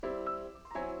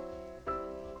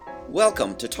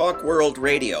Welcome to Talk World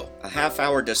Radio, a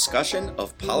half-hour discussion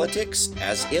of politics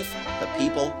as if the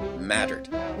people mattered.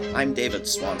 I'm David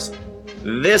Swanson.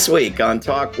 This week on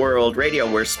Talk World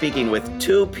Radio, we're speaking with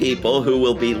two people who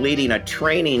will be leading a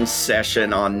training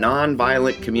session on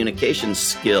nonviolent communication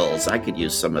skills. I could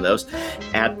use some of those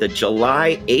at the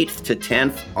July 8th to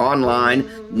 10th online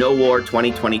No War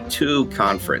 2022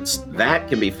 conference. That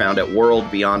can be found at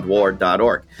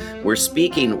worldbeyondwar.org. We're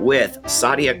speaking with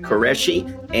Sadia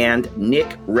Qureshi and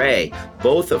Nick Ray,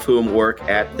 both of whom work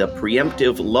at the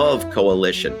Preemptive Love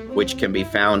Coalition, which can be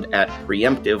found at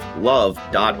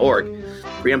preemptivelove.org.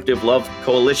 Preemptive Love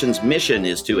Coalition's mission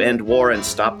is to end war and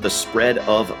stop the spread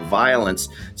of violence.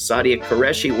 Sadia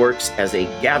Qureshi works as a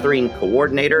gathering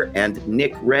coordinator and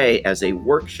Nick Ray as a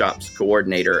workshops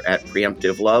coordinator at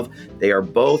Preemptive Love. They are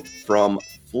both from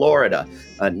Florida.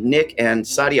 Nick and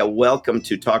Sadia, welcome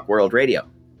to Talk World Radio.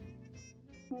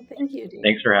 Well, thank you, Dave.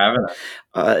 Thanks for having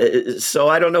us. So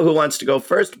I don't know who wants to go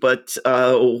first, but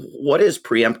what is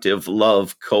Preemptive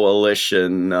Love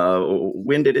Coalition?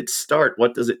 When did it start?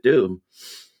 What does it do?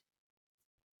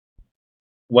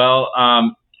 Well,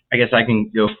 I guess I can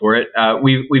go for it.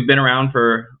 We've been around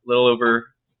for a little over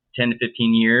 10 to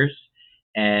 15 years,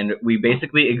 and we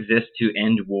basically exist to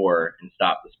end war and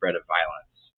stop the spread of violence.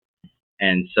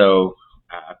 And so,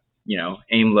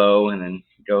 aim low and then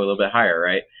go a little bit higher,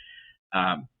 right?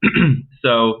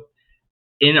 So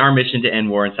in our mission to end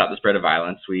war and stop the spread of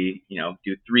violence, we,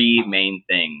 do three main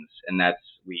things, and that's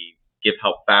we give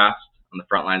help fast on the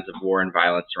front lines of war and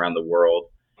violence around the world.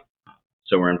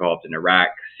 So we're involved in Iraq,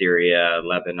 Syria,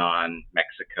 Lebanon,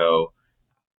 Mexico,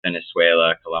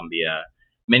 Venezuela, Colombia,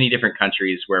 many different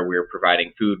countries where we're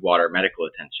providing food, water, medical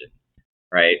attention,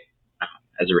 right,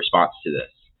 as a response to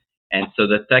this. And so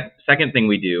the second thing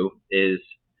we do is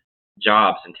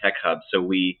jobs and tech hubs. So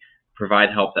we provide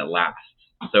help that lasts.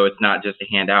 So it's not just a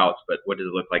handouts, but what does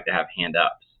it look like to have hand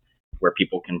ups where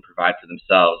people can provide for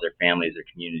themselves, their families, their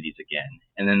communities again.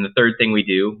 And then the third thing we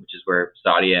do, which is where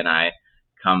Sadia and I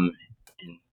come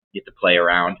and get to play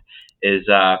around, is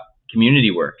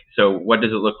community work. So what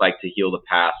does it look like to heal the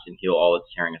past and heal all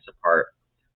that's tearing us apart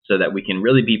so that we can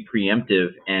really be preemptive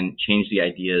and change the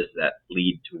ideas that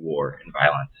lead to war and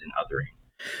violence and othering?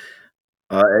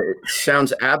 It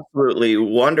sounds absolutely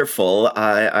wonderful.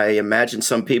 I imagine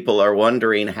some people are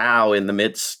wondering how, in the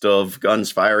midst of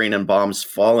guns firing and bombs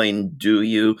falling, do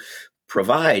you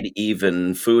provide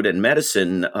even food and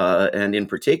medicine, and in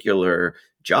particular,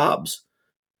 jobs?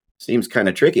 Seems kind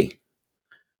of tricky.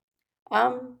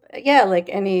 Yeah, like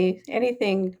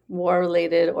anything war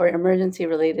related or emergency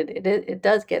related, it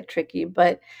does get tricky.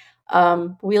 But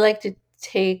we like to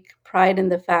take pride in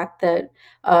the fact that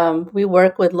we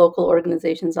work with local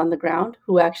organizations on the ground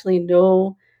who actually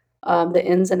know the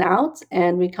ins and outs,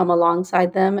 and we come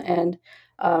alongside them and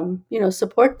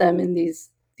support them in these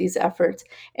efforts.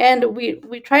 And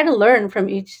we try to learn from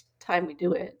each time we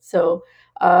do it. So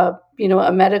a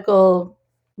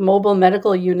mobile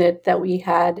medical unit that we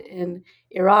had in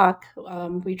Iraq,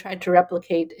 we tried to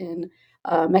replicate in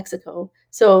Mexico.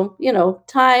 So,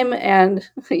 time and,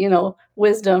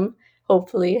 wisdom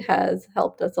hopefully has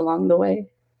helped us along the way.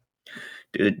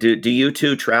 Do you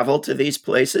two travel to these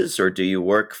places, or do you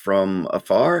work from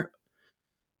afar?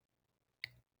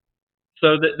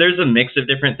 So there's a mix of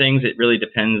different things. It really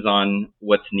depends on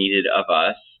what's needed of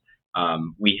us.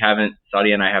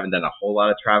 Sadia and I haven't done a whole lot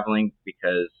of traveling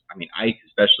because, I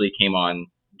especially came on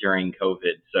during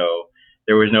COVID. So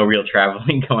there was no real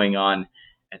traveling going on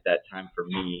at that time for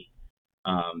me.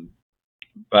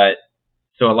 But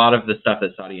so a lot of the stuff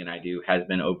that Sadia and I do has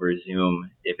been over Zoom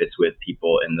if it's with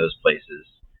people in those places.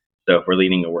 So if we're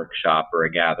leading a workshop or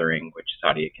a gathering, which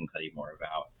Sadia can tell you more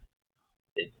about,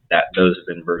 those have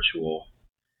been virtual.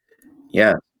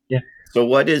 Yeah. Yeah. So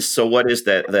what is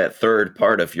that third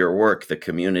part of your work, the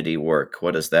community work?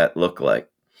 What does that look like?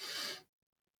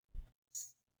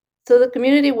 So the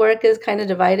community work is kind of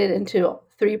divided into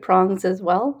three prongs as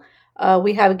well.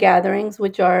 We have gatherings,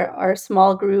 which are our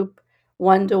small group,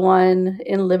 one-to-one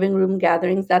in living room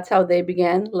gatherings. That's how they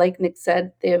began. Like Nick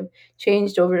said, they have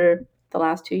changed over the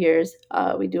last 2 years.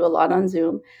 We do a lot on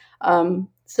Zoom.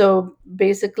 So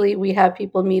basically, we have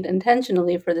people meet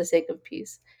intentionally for the sake of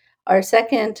peace. Our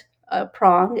second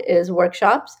prong is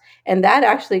workshops, and that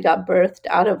actually got birthed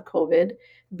out of COVID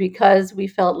because we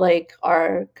felt like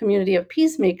our community of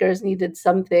peacemakers needed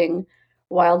something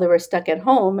while they were stuck at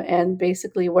home. And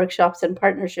basically, workshops and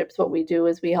partnerships, what we do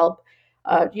is we help,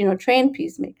 train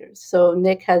peacemakers. So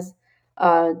Nick has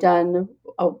done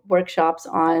workshops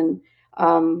on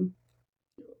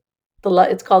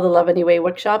it's called the Love Anyway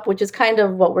workshop, which is kind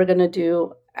of what we're going to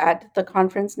do at the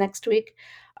conference next week.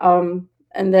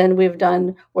 And then we've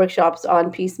done workshops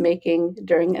on peacemaking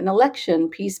during an election,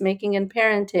 peacemaking in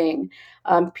parenting,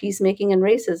 peacemaking and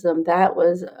racism. That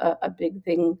was a big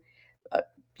thing, uh,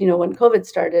 when COVID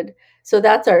started. So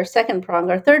that's our second prong.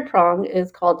 Our third prong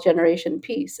is called Generation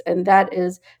Peace, and that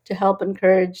is to help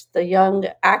encourage the young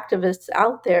activists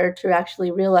out there to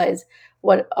actually realize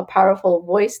what a powerful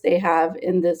voice they have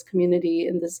in this community,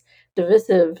 in this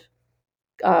divisive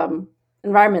um,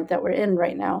 environment that we're in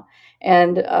right now.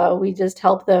 And we just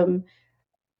help them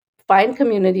find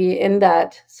community in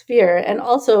that sphere and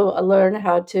also learn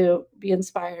how to be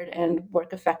inspired and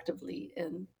work effectively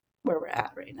in where we're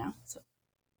at right now. So,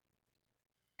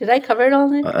 did I cover it all,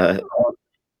 Nick?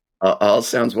 All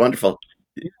sounds wonderful.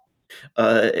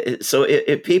 So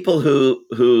if people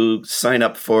who sign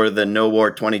up for the No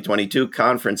War 2022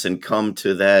 conference and come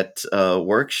to that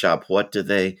workshop, what should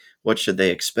they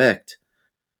expect?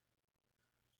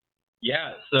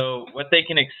 Yeah, so what they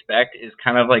can expect is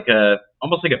kind of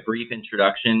almost like a brief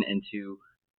introduction into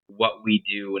what we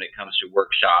do when it comes to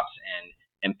workshops and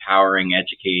empowering,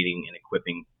 educating, and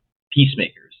equipping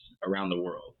peacemakers around the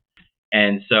world.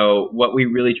 And so what we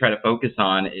really try to focus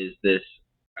on is this,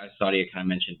 as Sadia kind of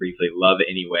mentioned briefly, love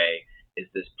anyway, is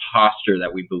this posture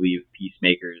that we believe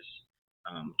peacemakers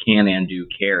can and do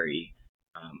carry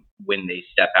when they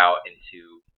step out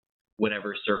into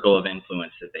whatever circle of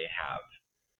influence that they have,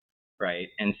 right?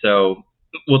 And so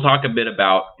we'll talk a bit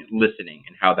about listening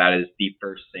and how that is the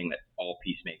first thing that all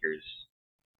peacemakers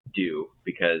do,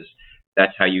 because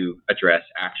that's how you address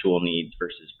actual needs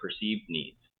versus perceived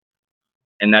needs.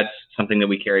 And that's something that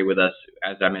we carry with us,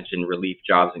 as I mentioned, relief,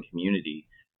 jobs, and community.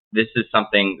 This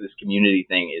community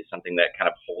thing is something that kind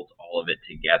of holds all of it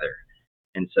together.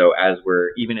 And so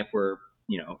even if we're,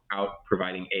 out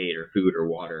providing aid or food or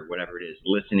water, whatever it is,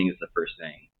 listening is the first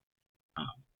thing.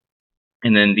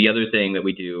 And then the other thing that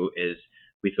we do is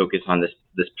we focus on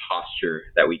this posture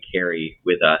that we carry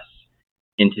with us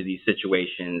into these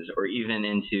situations, or even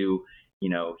into,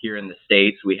 here in the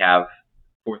States, we have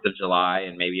 4th of July,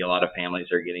 and maybe a lot of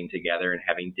families are getting together and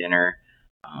having dinner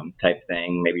type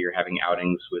thing. Maybe you're having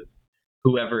outings with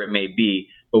whoever it may be.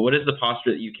 But what is the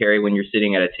posture that you carry when you're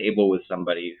sitting at a table with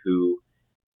somebody who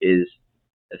is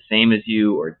the same as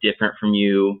you or different from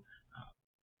you?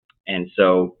 And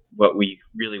so what we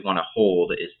really want to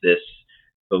hold is this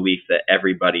belief that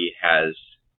everybody has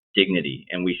dignity,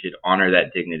 and we should honor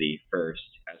that dignity first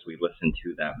as we listen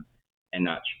to them, and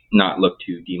not look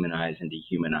to demonize and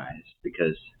dehumanize,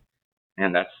 because,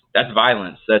 man, that's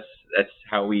violence. That's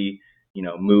how we,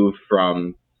 move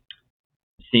from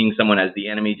seeing someone as the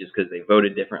enemy just because they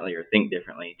voted differently or think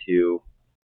differently to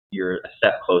you're a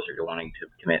step closer to wanting to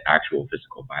commit actual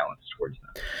physical violence towards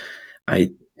them.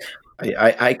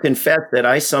 I confess that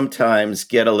I sometimes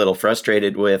get a little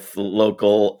frustrated with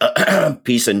local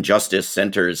peace and justice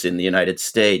centers in the United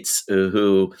States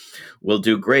who will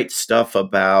do great stuff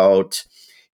about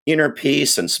inner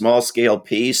peace and small scale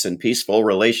peace and peaceful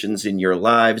relations in your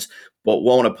lives, but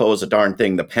won't oppose a darn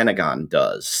thing the Pentagon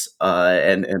does.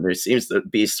 And there seems to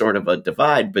be sort of a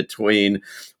divide between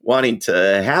wanting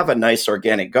to have a nice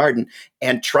organic garden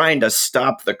and trying to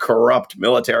stop the corrupt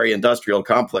military industrial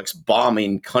complex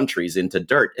bombing countries into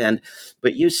dirt.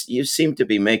 But you seem to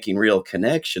be making real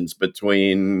connections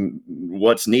between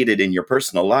what's needed in your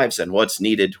personal lives and what's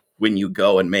needed when you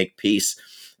go and make peace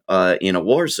in a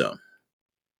war zone.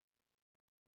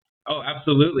 Oh,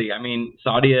 absolutely. I mean,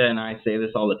 Sadia and I say this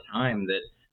all the time, that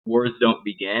wars don't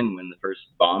begin when the first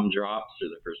bomb drops or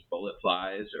the first bullet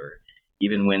flies, or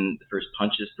even when the first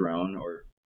punch is thrown, or,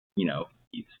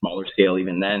 smaller scale,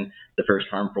 even then, the first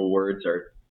harmful words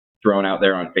are thrown out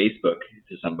there on Facebook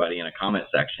to somebody in a comment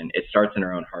section. It starts in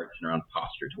our own hearts and our own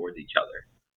posture towards each other.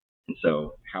 And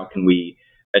so how can we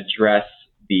address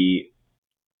the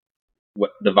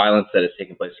violence that is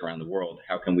taking place around the world?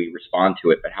 How can we respond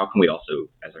to it? But how can we also,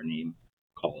 as our name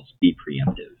calls, be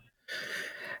preemptive?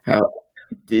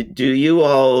 Do you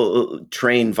all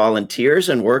train volunteers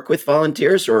and work with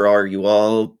volunteers, or are you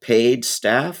all paid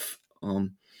staff?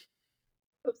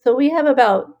 So we have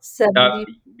about 70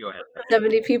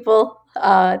 people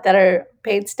that are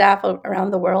paid staff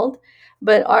around the world.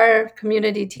 But our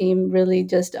community team really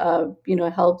just,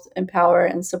 helps empower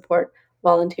and support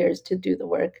volunteers to do the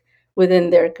work within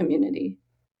their community.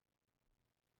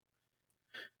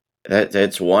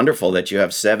 That's wonderful that you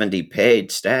have 70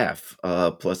 paid staff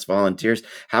plus volunteers.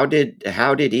 How did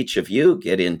each of you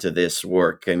get into this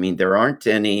work? I mean, there aren't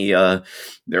any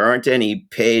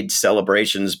paid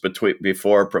celebrations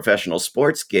before professional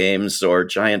sports games or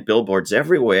giant billboards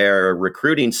everywhere, or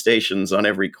recruiting stations on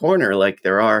every corner like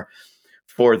there are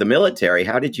for the military.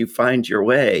 How did you find your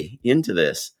way into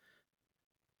this?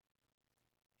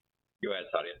 Go ahead,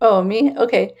 Sadia. Oh, me?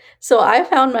 Okay. So I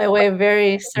found my way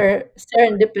very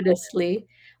serendipitously.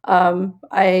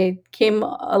 I came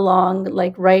along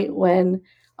like right when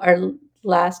our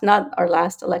not our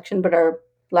last election, but our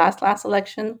last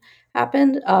election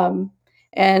happened.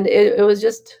 And it was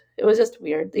just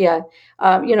weird. Yeah.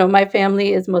 My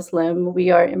family is Muslim.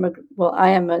 We are well, I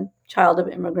am a child of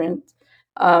immigrants.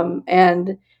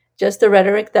 And just the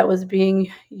rhetoric that was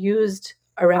being used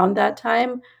around that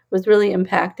time was really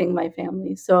impacting my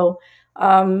family. So,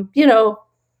 the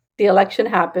election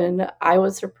happened. I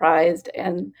was surprised,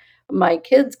 and my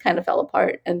kids kind of fell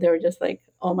apart, and they were just like,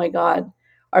 "Oh my God,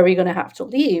 are we going to have to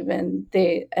leave?" And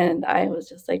I was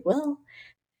just like, "Well,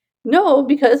 no,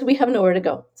 because we have nowhere to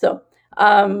go." So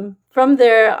from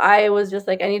there, I was just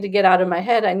like, I need to get out of my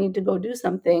head. I need to go do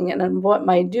something. And then what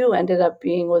my do ended up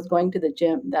being was going to the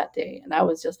gym that day. And I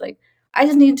was just like, I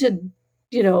just need to,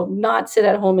 not sit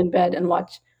at home in bed and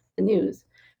watch the news.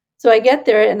 So I get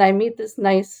there and I meet this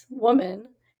nice woman,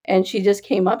 and she just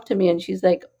came up to me and she's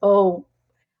like, "Oh,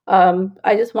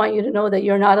 I just want you to know that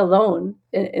you're not alone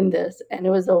in this." And it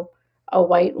was a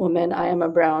white woman. I am a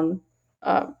brown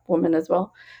woman as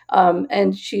well.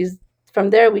 And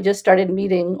from there, we just started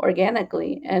meeting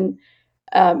organically. And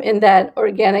in that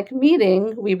organic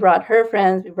meeting, we brought her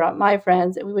friends, we brought my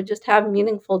friends, and we would just have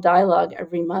meaningful dialogue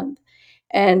every month.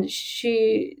 And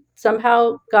she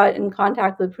somehow got in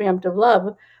contact with Preemptive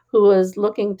Love, who was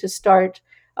looking to start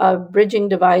bridging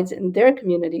divides in their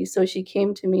community. So she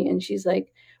came to me and she's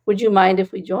like, "Would you mind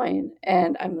if we join?"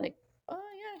 And I'm like, "Oh,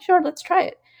 yeah, sure, let's try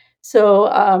it."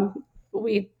 So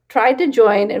we tried to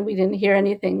join and we didn't hear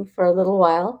anything for a little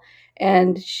while,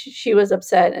 and she was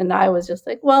upset and I was just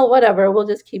like, "Well, whatever, we'll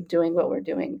just keep doing what we're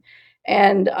doing."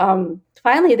 And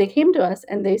finally they came to us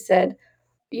and they said,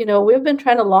 "We've been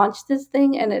trying to launch this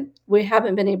thing and we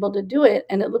haven't been able to do it,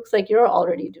 and it looks like you're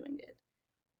already doing it,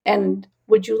 and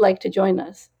would you like to join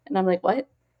us?" And I'm like, "What?"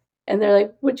 And they're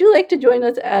like, "Would you like to join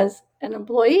us as an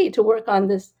employee to work on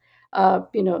this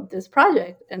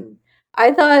project?" And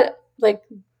I thought like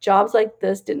jobs like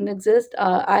this didn't exist.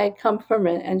 I come from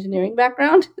an engineering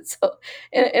background, so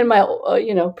in my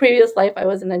previous life, I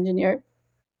was an engineer.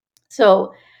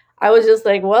 So I was just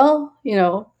like, well,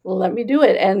 well, let me do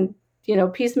it. And,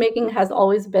 peacemaking has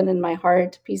always been in my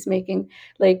heart. Peacemaking,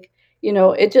 like,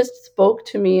 it just spoke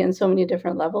to me in so many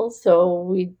different levels. So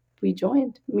we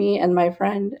joined, me and my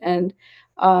friend. And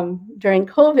during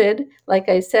COVID, like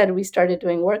I said, we started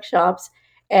doing workshops.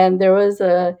 And there was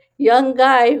a young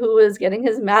guy who was getting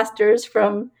his master's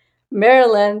from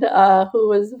Maryland, who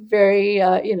was very,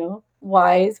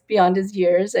 wise beyond his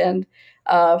years. And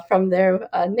from there,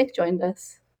 Nick joined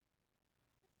us.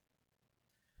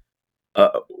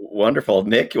 Wonderful.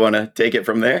 Nick, you want to take it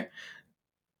from there?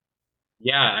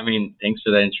 Yeah, I mean, thanks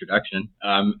for that introduction.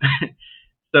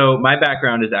 So my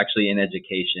background is actually in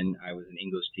education. I was an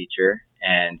English teacher,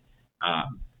 and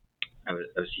um, I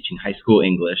was teaching high school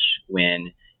English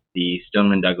when the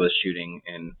Stoneman Douglas shooting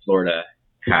in Florida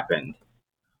happened.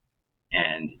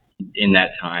 And in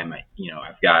that time,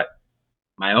 I've got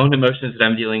my own emotions that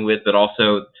I'm dealing with, but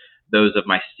also those of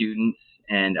my students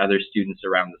and other students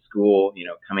around the school,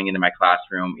 coming into my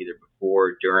classroom either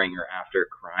before, during, or after,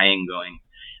 crying, going,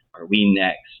 "Are we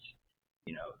next?"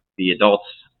 The adults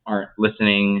aren't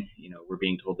listening. We're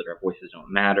being told that our voices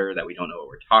don't matter, that we don't know what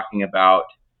we're talking about.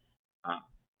 Um,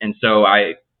 and so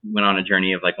I went on a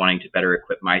journey of like wanting to better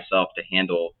equip myself to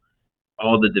handle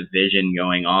all the division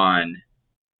going on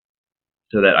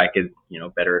so that I could,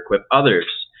 better equip others.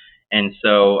 And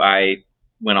so I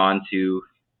went on to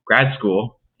grad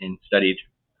school and studied,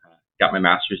 got my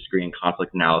master's degree in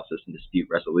conflict analysis and dispute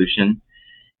resolution.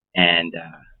 And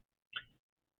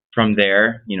from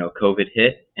there, COVID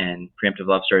hit, and Preemptive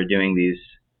Love started doing these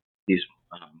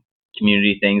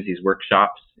community things, these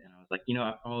workshops. And I was like,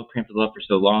 I've followed Preemptive Love for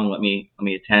so long. Let me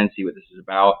attend, see what this is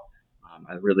about.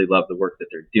 I really love the work that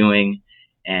they're doing.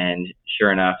 And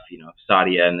sure enough,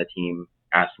 Sadia and the team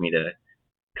asked me to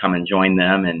come and join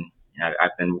them, and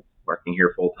I've been working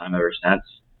here full time ever since.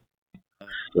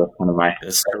 So that's kind of my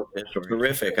story.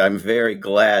 Terrific. I'm very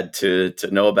glad to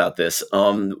know about this.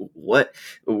 What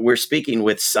we're speaking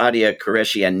with Sadia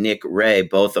Qureshi and Nick Ray,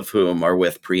 both of whom are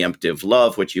with Preemptive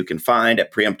Love, which you can find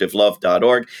at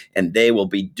preemptivelove.org, and they will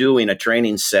be doing a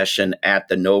training session at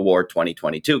the No War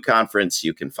 2022 conference.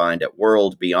 You can find at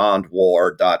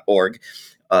worldbeyondwar.org.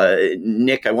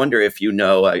 Nick, I wonder if you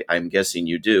know, I'm guessing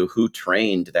you do, who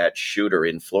trained that shooter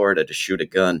in Florida to shoot a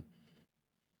gun?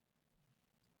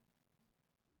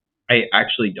 I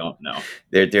actually don't know.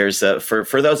 There's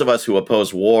for those of us who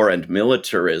oppose war and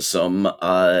militarism,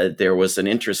 there was an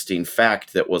interesting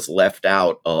fact that was left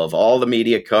out of all the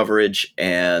media coverage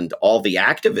and all the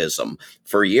activism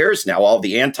for years now, all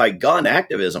the anti-gun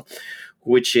activism,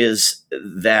 which is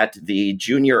that the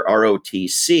junior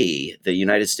ROTC, the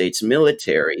United States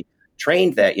military,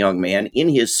 trained that young man in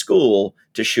his school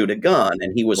to shoot a gun.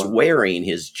 And he was wearing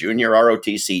his junior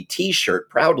ROTC t-shirt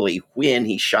proudly when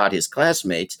he shot his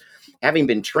classmates, having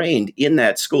been trained in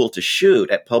that school to shoot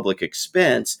at public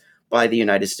expense by the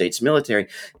United States military.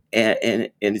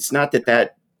 And it's not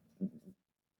that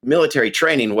military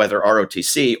training, whether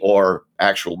ROTC or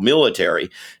actual military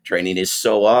training, is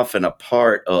so often a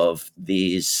part of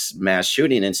these mass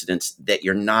shooting incidents that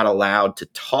you're not allowed to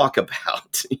talk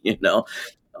about, you know?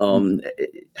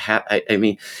 I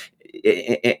mean,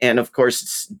 and of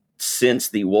course, since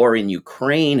the war in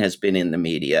Ukraine has been in the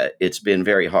media, it's been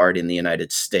very hard in the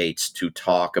United States to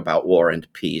talk about war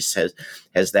and peace.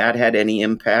 Has that had any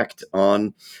impact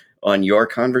on your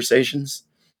conversations?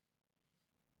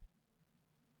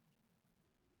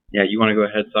 Yeah, you want to go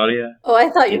ahead, Sadia? Oh, I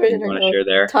thought you were Anything you going want to share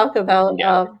there? to talk about.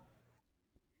 Yeah.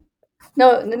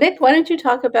 No, Nick, why don't you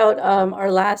talk about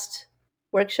our last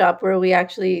workshop where we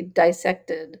actually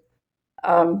dissected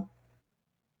um,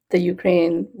 the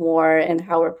Ukraine war and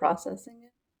how we're processing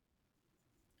it?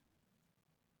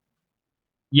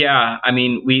 Yeah, I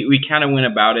mean, we kind of went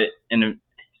about it in a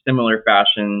similar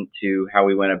fashion to how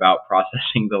we went about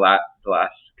processing the last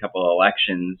couple of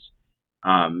elections,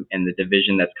 and the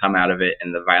division that's come out of it,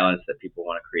 and the violence that people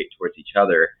want to create towards each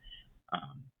other,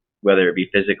 whether it be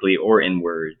physically or in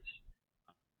words.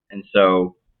 And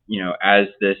so, as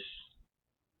this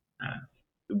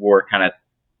war kind of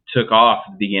took off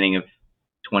at the beginning of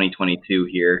 2022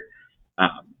 here,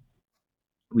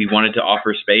 we wanted to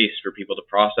offer space for people to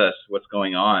process what's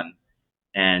going on.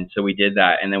 And so we did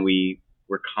that. And then we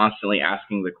were constantly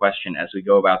asking the question as we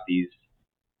go about these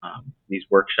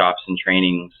workshops and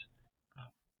trainings,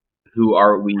 who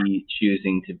are we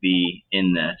choosing to be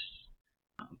in this?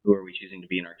 Who are we choosing to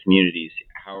be in our communities?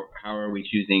 How are we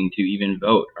choosing to even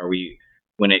vote?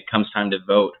 When it comes time to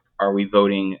vote, are we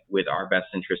voting with our best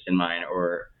interest in mind,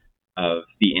 or of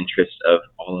the interest of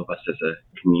all of us as a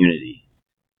community?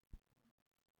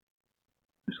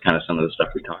 It's kind of some of the stuff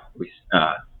we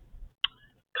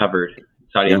covered.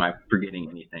 Sadia, am I forgetting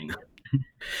anything?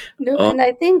 No, and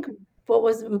I think what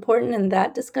was important in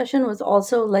that discussion was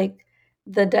also like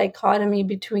the dichotomy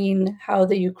between how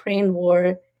the Ukraine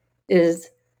war is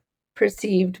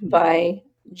perceived by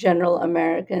general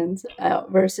Americans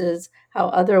versus how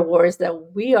other wars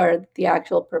that we are the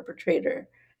actual perpetrator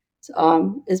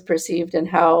is perceived, and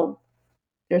how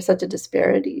there's such a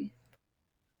disparity.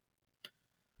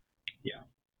 Yeah.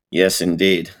 Yes,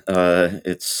 indeed.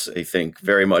 It's, I think,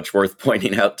 very much worth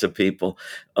pointing out to people.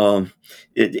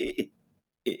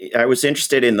 I was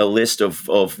interested in the list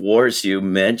of wars you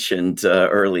mentioned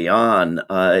early on,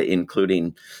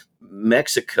 including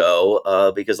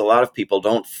Mexico, because a lot of people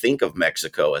don't think of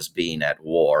Mexico as being at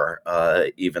war,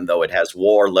 even though it has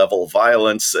war-level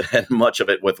violence and much of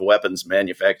it with weapons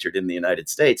manufactured in the United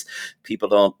States.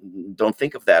 People don't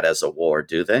think of that as a war,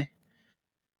 do they?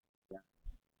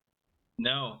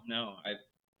 No.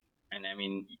 I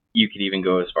mean, you could even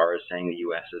go as far as saying the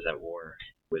U.S. is at war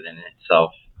within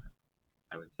itself,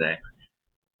 I would say.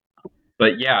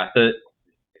 But yeah,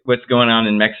 what's going on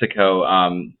in Mexico,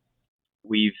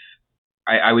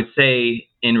 I would say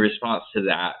in response to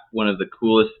that, one of the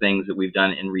coolest things that we've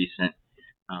done in recent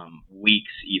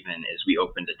weeks even is we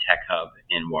opened a tech hub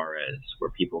in Juarez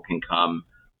where people can come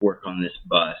work on this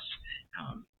bus.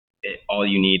 All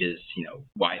you need is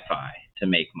Wi-Fi to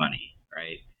make money,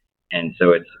 right? And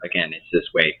so it's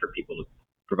this way for people to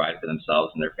provide for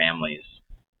themselves and their families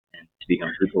and to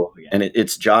become people again. And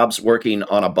it's jobs working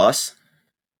on a bus?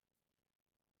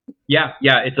 Yeah,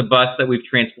 it's a bus that we've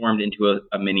transformed into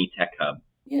a mini tech hub.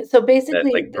 Yeah, so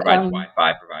basically that provides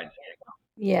Wi-Fi, provides.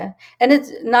 Yeah, and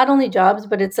it's not only jobs,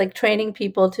 but it's like training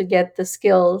people to get the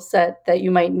skill set that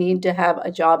you might need to have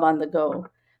a job on the go.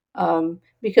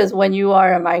 Because when you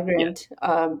are a migrant,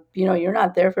 you're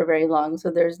not there for very long,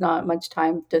 so there's not much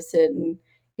time to sit and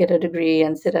get a degree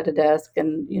and sit at a desk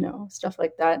and stuff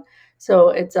like that. So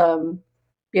it's so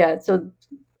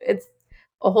it's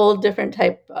a whole different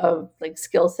type of like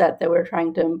skill set that we're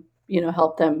trying to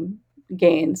help them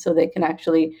gain, so they can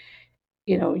actually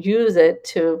use it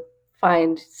to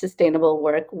find sustainable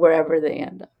work wherever they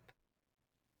end up.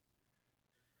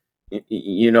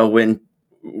 When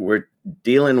we're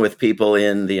dealing with people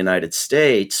in the United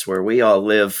States, where we all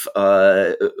live,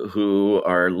 who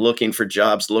are looking for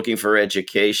jobs, looking for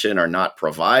education, are not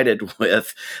provided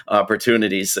with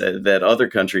opportunities that other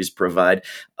countries provide,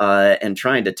 and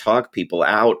trying to talk people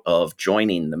out of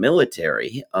joining the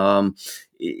military.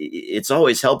 It's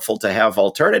always helpful to have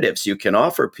alternatives you can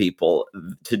offer people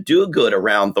to do good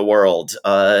around the world,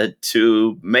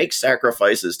 to make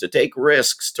sacrifices, to take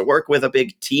risks, to work with a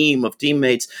big team of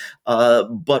teammates,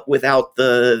 but without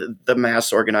the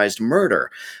mass organized murder.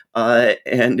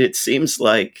 And it seems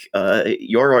like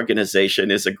your organization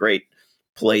is a great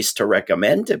place to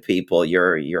recommend to people.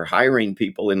 You're hiring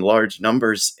people in large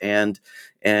numbers and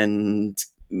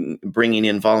bringing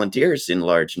in volunteers in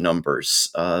large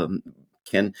numbers.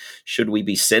 Can Should we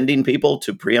be sending people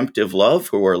to Preemptive Love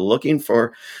who are looking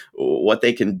for what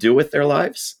they can do with their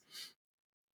lives?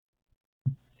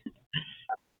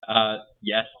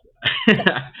 Yes.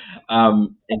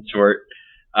 In short,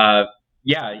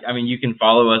 yeah. I mean, you can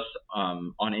follow us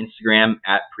on Instagram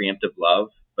at Preemptive Love,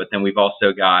 but then we've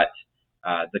also got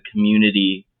the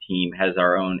community team has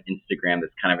our own Instagram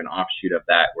that's kind of an offshoot of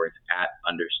that, where it's at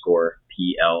underscore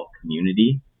PL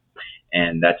community.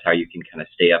 And that's how you can kind of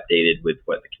stay updated with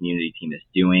what the community team is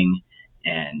doing.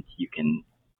 And you can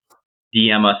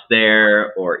DM us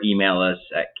there or email us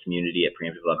at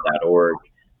community@preemptivelove.org.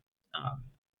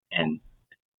 And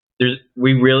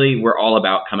we're all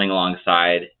about coming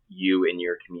alongside you and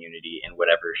your community in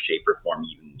whatever shape or form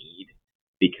you need,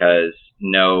 because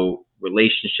no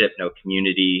relationship, no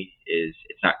community it's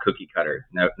not cookie cutter.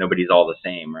 Nobody's all the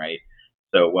same, right?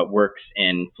 So what works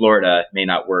in Florida may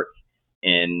not work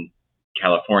in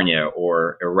California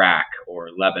or Iraq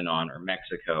or Lebanon or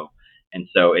Mexico. And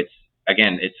so it's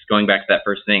going back to that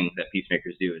first thing that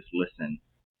peacemakers do is listen.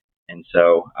 And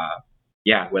so,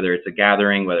 yeah, whether it's a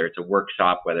gathering, whether it's a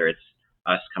workshop, whether it's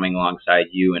us coming alongside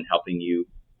you and helping you,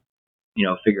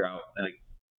 figure out, like,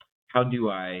 how do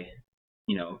I,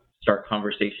 start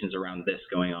conversations around this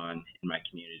going on in my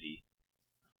community.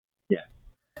 Yeah.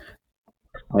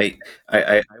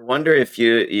 I wonder if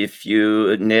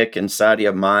you Nick and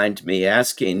Sadia mind me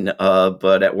asking,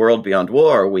 but at World Beyond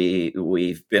War,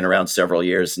 we've been around several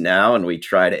years now, and we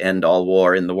try to end all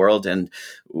war in the world, and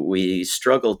we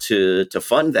struggle to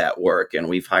fund that work, and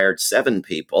we've hired 7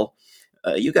 people.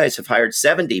 You guys have hired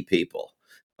 70 people.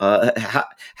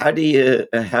 How do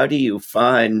you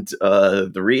find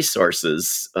the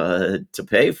resources to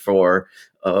pay for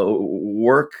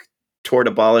work toward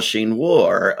abolishing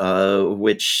war,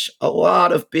 which a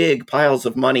lot of big piles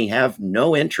of money have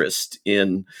no interest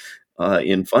in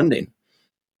funding?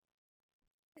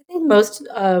 I think most,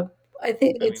 I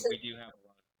think I mean, it's we do have a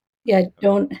lot. yeah,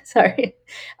 don't sorry.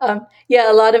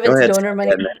 Yeah, a lot of Go it's ahead. donor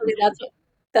money. Go Actually,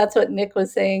 that's what Nick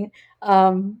was saying.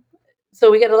 Um,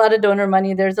 so we get a lot of donor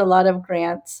money. There's a lot of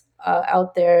grants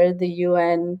out there. The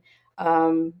UN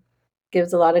um,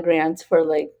 gives a lot of grants for,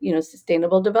 like,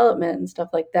 sustainable development and stuff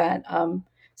like that.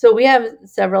 So we have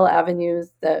several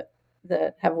avenues that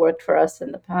have worked for us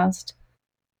in the past.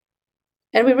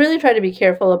 And we really try to be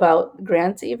careful about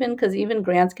grants, even because even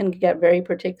grants can get very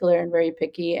particular and very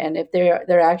picky. And if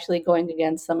they're actually going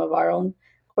against some of our own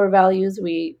core values,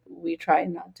 we try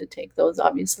not to take those,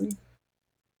 obviously.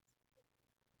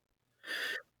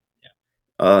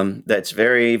 That's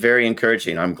very, very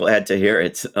encouraging. I'm glad to hear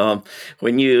it.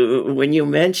 When you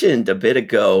mentioned a bit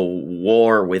ago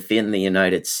war within the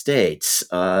United States,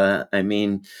 I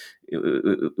mean,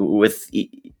 with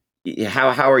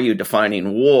how are you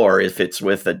defining war? If it's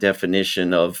with a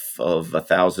definition of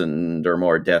 1,000 or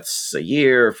more deaths a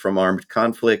year from armed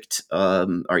conflict,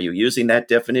 are you using that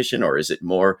definition, or is it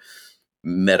more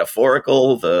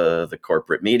metaphorical? The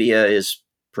corporate media is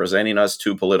presenting us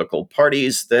 2 political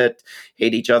parties that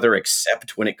hate each other,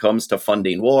 except when it comes to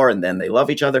funding war, and then they love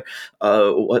each other.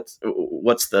 In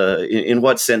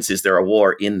what sense is there a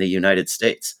war in the United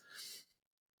States?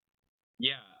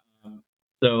 Yeah.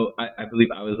 So I believe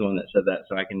I was the one that said that.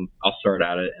 So I'll start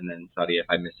at it, and then Saudi, if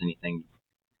I miss anything,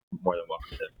 more than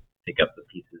welcome to pick up the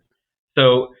pieces.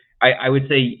 So I would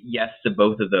say yes to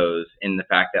both of those, in the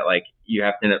fact that, like, you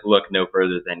have to look no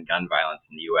further than gun violence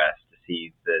in the U.S. to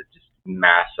see the just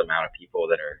mass amount of people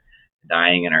that are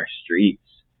dying in our streets,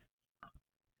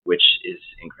 which is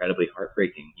incredibly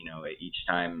heartbreaking. Each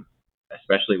time,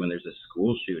 especially when there's a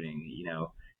school shooting,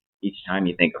 each time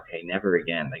you think, okay, never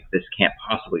again. Like, this can't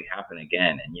possibly happen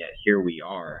again, and yet here we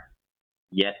are,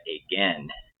 yet again,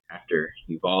 after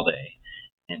Uvalde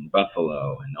and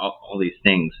Buffalo and all these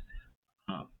things.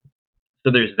 Um,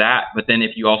 so there's that. But then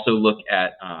if you also look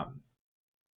at,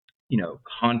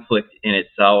 conflict in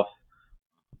itself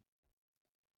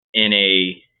in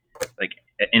a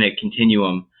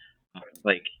continuum,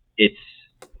 Like, it's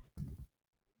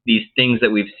these things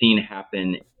that we've seen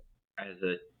happen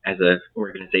as a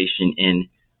organization in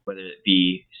whether it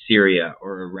be Syria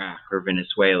or Iraq or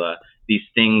Venezuela, these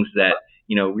things that,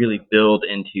 really build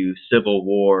into civil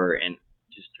war and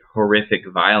just horrific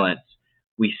violence.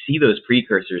 We see those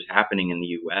precursors happening in the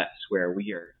U.S., where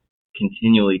we are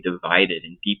continually divided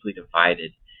and deeply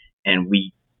divided. And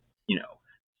we,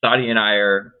 Sadia and I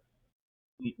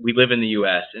we live in the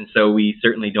U.S., and so we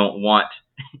certainly don't want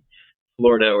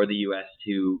Florida or the U.S.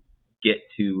 to get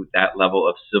to that level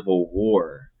of civil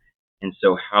war. And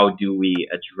so how do we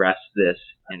address this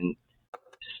and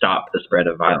stop the spread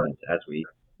of violence, as we,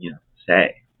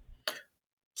 say?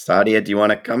 Sadia, do you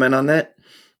want to comment on that?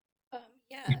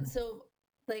 Yeah. So,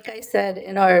 like I said,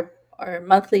 in our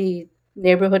monthly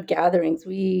neighborhood gatherings,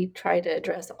 we try to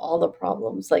address all the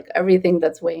problems, like everything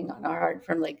that's weighing on our heart,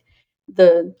 from like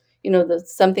the the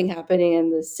something happening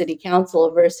in the city council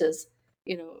versus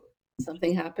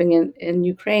something happening in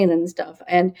Ukraine and stuff.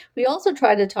 And we also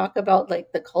try to talk about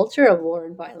like the culture of war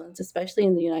and violence, especially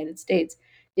in the United States.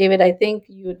 David, I think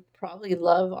you would probably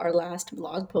love our last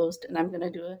blog post, and I'm going to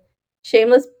do a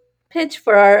shameless pitch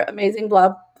for our amazing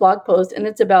blog post, and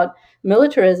it's about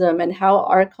militarism and how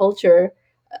our culture,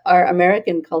 our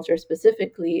American culture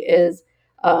specifically, is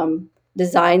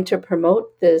designed to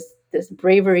promote this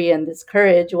bravery and this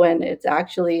courage when it's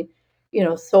actually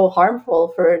so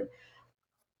harmful for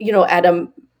at a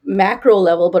macro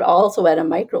level, but also at a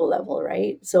micro level,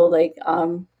 right? So like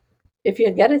if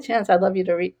you get a chance, I'd love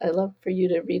for you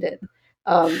to read it.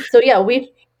 So yeah,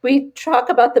 we talk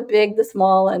about the big, the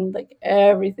small, and like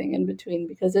everything in between,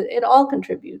 because it all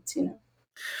contributes.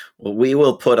 Well, we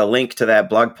will put a link to that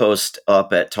blog post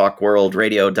up at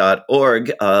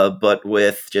talkworldradio.org, but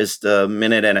with just a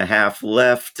minute and a half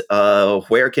left,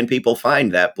 where can people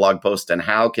find that blog post, and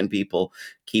how can people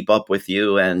keep up with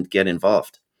you and get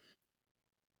involved?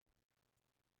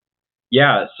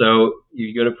 Yeah, so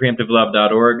you go to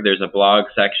preemptivelove.org. There's a blog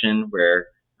section where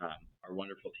our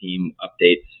wonderful team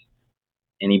updates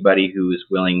anybody who is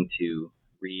willing to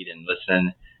read and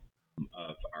listen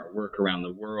of our work around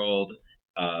the world,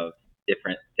 of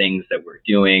different things that we're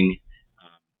doing.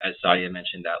 As Sadia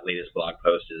mentioned, that latest blog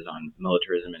post is on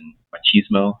militarism and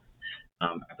machismo,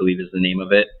 I believe is the name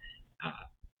of it.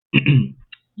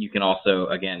 You can also,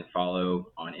 again,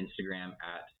 follow on Instagram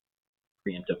at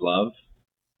Preemptive Love.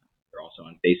 We're also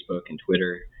on Facebook and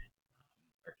Twitter.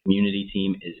 Our community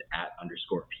team is at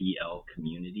 _PL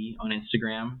community on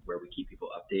Instagram, where we keep people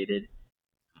updated.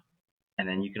 And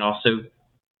then you can also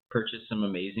purchase some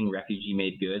amazing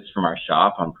refugee-made goods from our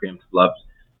shop on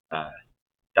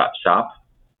preemptivelove.shop.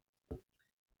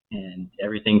 And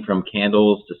everything from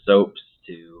candles to soaps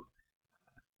to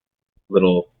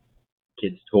little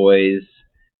kids' toys,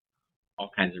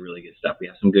 all kinds of really good stuff. We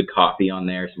have some good coffee on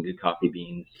there, some good coffee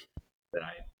beans that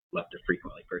I love to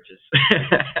frequently purchase.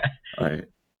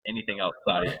 Anything else,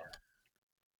 Sadia?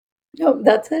 No,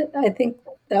 that's it. I think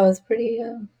that was pretty.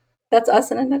 That's us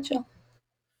in a nutshell.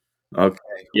 Okay.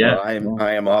 Yeah. Well,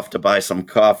 I am off to buy some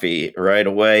coffee right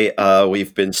away.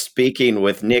 We've been speaking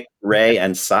with Nick Ray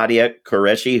and Sadia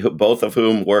Qureshi, both of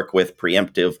whom work with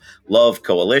Preemptive Love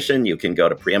Coalition. You can go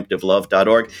to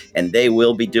preemptivelove.org, and they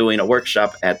will be doing a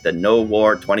workshop at the No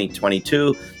War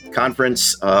 2022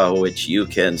 conference, which you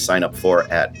can sign up for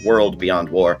at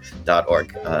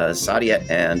worldbeyondwar.org. Sadia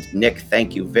and Nick,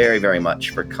 thank you very, very much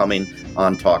for coming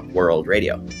on Talk World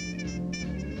Radio.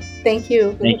 Thank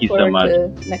you. Thank you so much.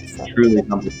 Truly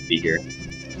humbled to be here.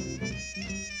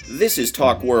 This is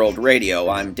Talk World Radio.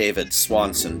 I'm David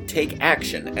Swanson. Take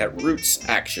action at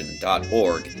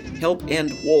rootsaction.org. Help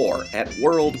end war at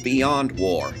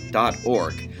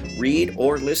worldbeyondwar.org. Read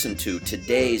or listen to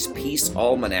today's Peace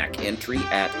Almanac entry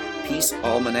at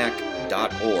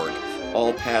peacealmanac.org.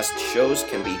 All past shows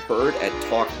can be heard at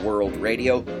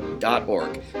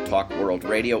talkworldradio.org. Talk World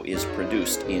Radio is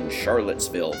produced in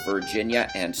Charlottesville, Virginia,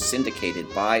 and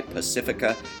syndicated by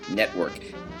Pacifica Network.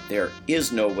 There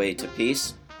is no way to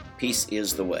peace. Peace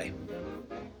is the way.